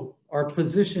 So our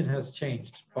position has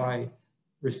changed by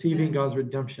receiving God's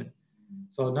redemption.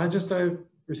 So not just I've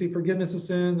received forgiveness of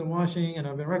sins and washing and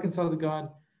I've been reconciled to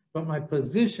God, but my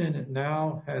position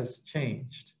now has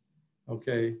changed.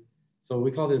 Okay, so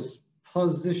we call this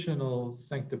positional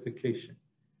sanctification.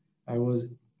 I was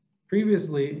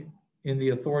previously in the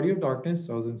authority of darkness.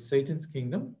 I was in Satan's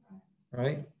kingdom,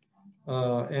 right?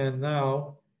 And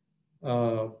now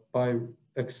by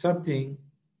accepting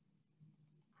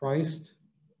Christ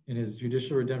in his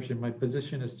judicial redemption, my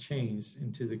position has changed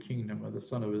into the kingdom of the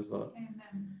Son of his love.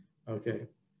 Amen. Okay,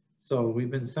 so we've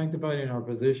been sanctified in our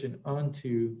position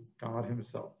unto God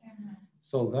himself. Amen.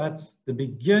 So that's the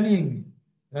beginning.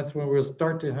 That's when we'll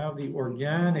start to have the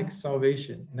organic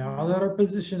salvation. Now that our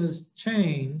position has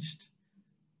changed,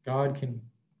 God can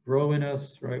grow in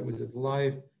us, right, with his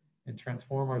life and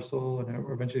transform our soul and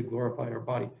eventually glorify our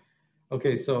body.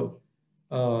 Okay, so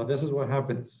this is what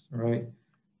happens, right?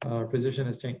 Our position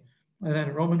has changed. And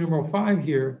then Roman numeral 5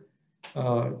 here,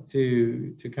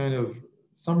 to kind of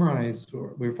summarize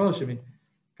what we're fellowshipping,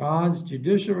 God's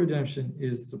judicial redemption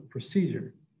is the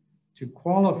procedure to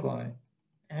qualify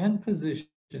and position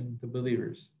the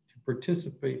believers to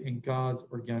participate in God's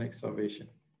organic salvation.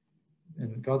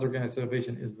 And God's organic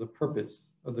salvation is the purpose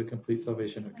of the complete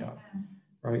salvation of God,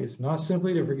 right? It's not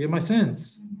simply to forgive my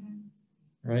sins,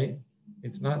 right?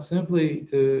 It's not simply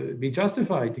to be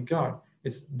justified to God.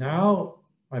 It's now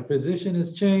my position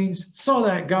has changed so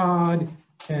that God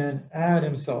can add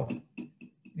himself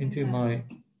into my,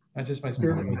 not just my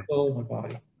spirit, my soul, my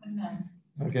body. Amen.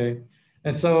 Okay,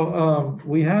 and so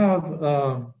we have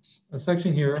a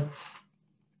section here.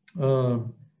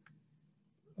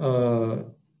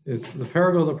 It's the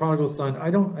parable of the prodigal son.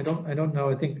 I don't know.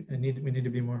 I think we need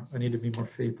to be more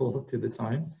faithful to the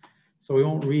time, so we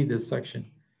won't read this section.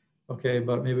 Okay,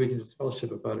 but maybe we can just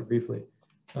fellowship about it briefly.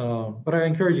 But I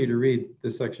encourage you to read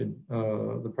this section,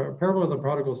 the parable of the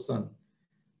prodigal son,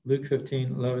 Luke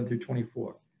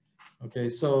 15:11-24. Okay,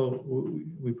 so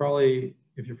we probably,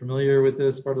 if you're familiar with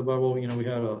this part of the Bible, you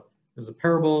know, there's a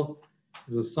parable.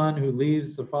 There's a son who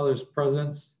leaves the father's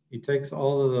presence. He takes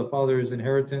all of the father's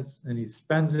inheritance and he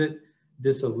spends it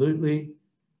dissolutely,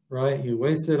 right? He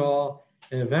wastes it all.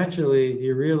 And eventually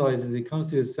he realizes, he comes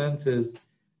to his senses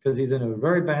because he's in a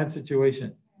very bad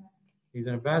situation. He's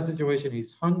in a bad situation.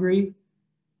 He's hungry.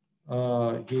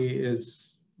 He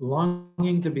is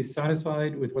longing to be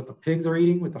satisfied with what the pigs are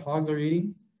eating, what the hogs are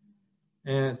eating.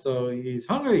 And so he's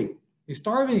hungry. He's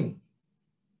starving.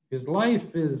 His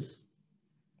life is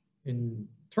in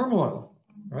turmoil,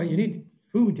 right? You need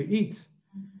food to eat,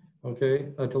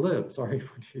 okay, to live, sorry,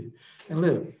 and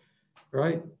live,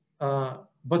 right?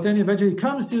 But then eventually he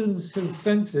comes to his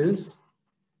senses,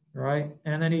 right?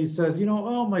 And then he says, you know,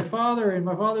 oh, my father, in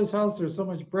my father's house, there's so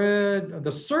much bread.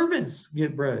 The servants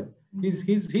get bread. He's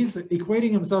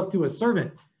equating himself to a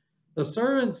servant. The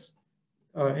servants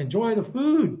enjoy the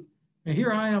food. And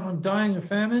here I am, I'm dying of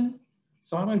famine.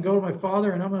 So I'm going to go to my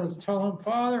father and I'm going to tell him,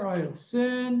 Father, I have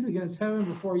sinned against heaven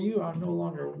before you. I'm no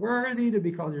longer worthy to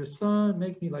be called your son.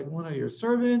 Make me like one of your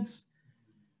servants,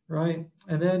 right?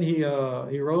 And then he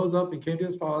rose up and came to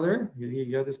his father. He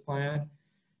got this plan.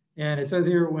 And it says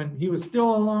here, when he was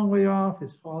still a long way off,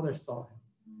 his father saw him.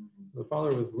 The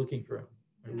father was looking for him,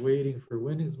 waiting for,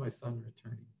 when is my son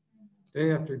returning?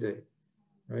 Day after day,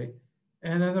 right?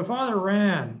 And then the father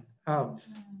ran out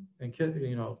and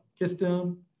kissed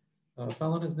him,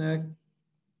 fell on his neck.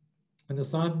 And the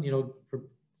son,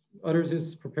 utters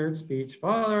his prepared speech.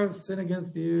 Father, I've sinned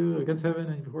against you, against heaven,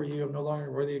 and before you, I'm no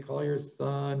longer worthy to call your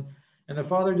son. And the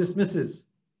father dismisses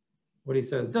what he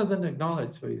says, doesn't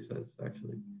acknowledge what he says,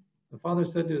 actually. The father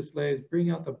said to his slaves,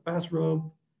 bring out the best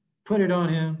robe, put it on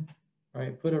him,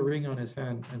 right? Put a ring on his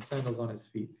hand and sandals on his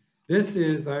feet. This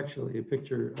is actually a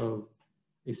picture of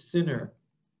a sinner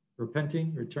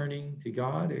repenting, returning to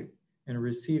God, and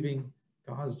receiving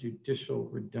God's judicial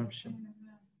redemption.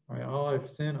 All right, oh, I've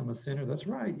sinned, I'm a sinner. That's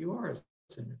right, you are a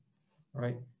sinner. All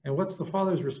right, and what's the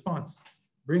father's response?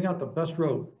 Bring out the best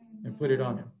robe and put it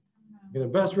on him. The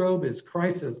best robe is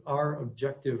Christ as our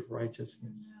objective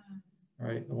righteousness. All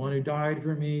right, the one who died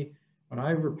for me, When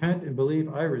I repent and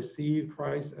believe, I receive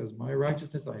Christ as my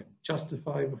righteousness. I am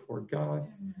justified before God.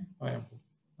 I'm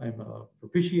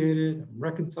propitiated. I'm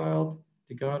reconciled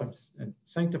to God. I'm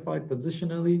sanctified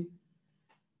positionally.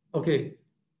 Okay,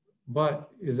 but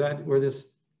is that where this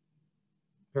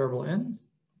parable ends?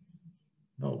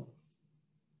 No.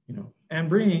 You know, and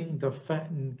bring the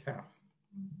fattened calf,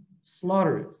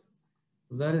 slaughter it,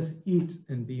 let us eat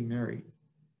and be merry.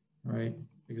 All right,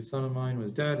 because a son of mine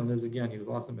was dead and lives again. He was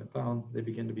lost and been found. They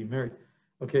begin to be married.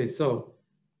 Okay, so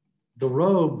the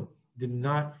robe did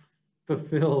not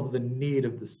fulfill the need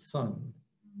of the son.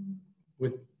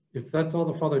 If that's all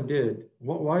the father did,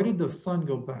 why did the son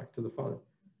go back to the father?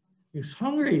 He's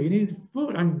hungry. He needs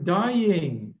food. I'm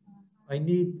dying. I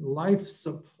need life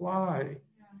supply.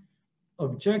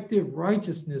 Objective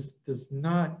righteousness does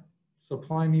not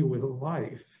supply me with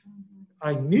life.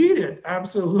 I need it,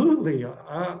 absolutely.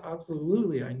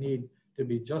 Absolutely, I need to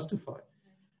be justified.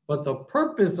 But the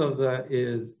purpose of that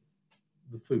is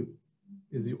the food,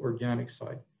 is the organic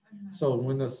side. So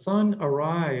when the son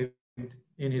arrived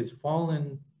in his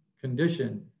fallen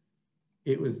condition,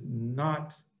 it was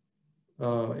not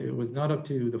up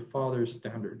to the father's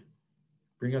standard.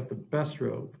 Bring out the best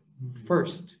robe.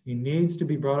 First, he needs to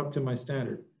be brought up to my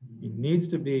standard. He needs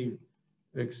to be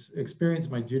experience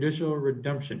my judicial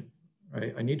redemption.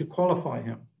 Right? I need to qualify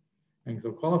him. And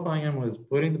so qualifying him was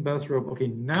putting the best robe. Okay,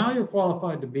 now you're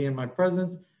qualified to be in my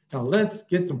presence. Now let's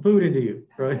get some food into you,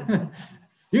 right?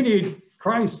 You need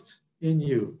Christ in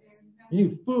you. You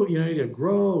need food, you need to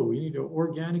grow. You need to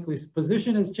organically,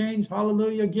 position has changed.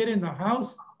 Hallelujah. Get in the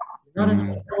house. You're not in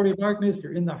the authority of darkness.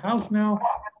 You're in the house now.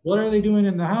 What are they doing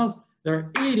in the house?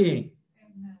 They're eating,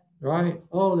 right?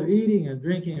 Oh, they're eating and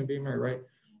drinking and being merry, right?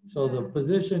 So the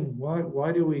position,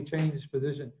 why do we change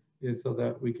position? Is so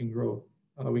that we can grow,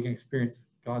 we can experience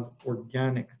God's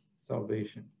organic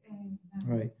salvation,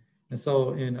 right? And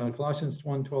so in Colossians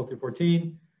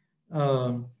 1:12-14,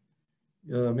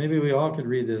 maybe we all could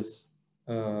read this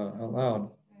out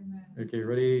loud. Okay,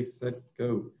 ready, set,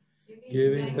 go.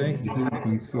 Giving thanks to the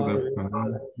Father,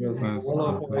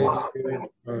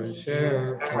 our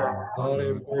share of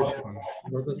holiday worship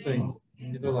for the saints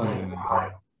in the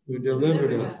light, who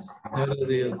delivered us out of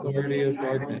the authority of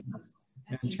darkness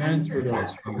and transferred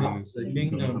us into the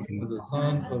kingdom of the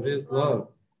Son of his love,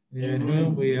 in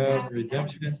whom we have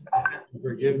redemption and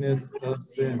forgiveness of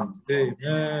sins.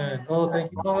 Amen. Oh,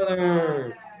 thank you,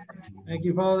 Father. Thank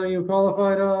you, Father. You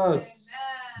qualified us.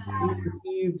 We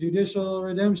received judicial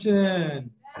redemption.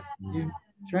 You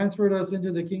transferred us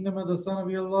into the kingdom of the Son of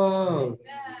your love.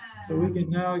 So we can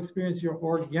now experience your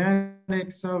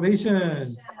organic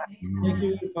salvation. Thank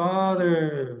you,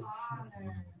 Father.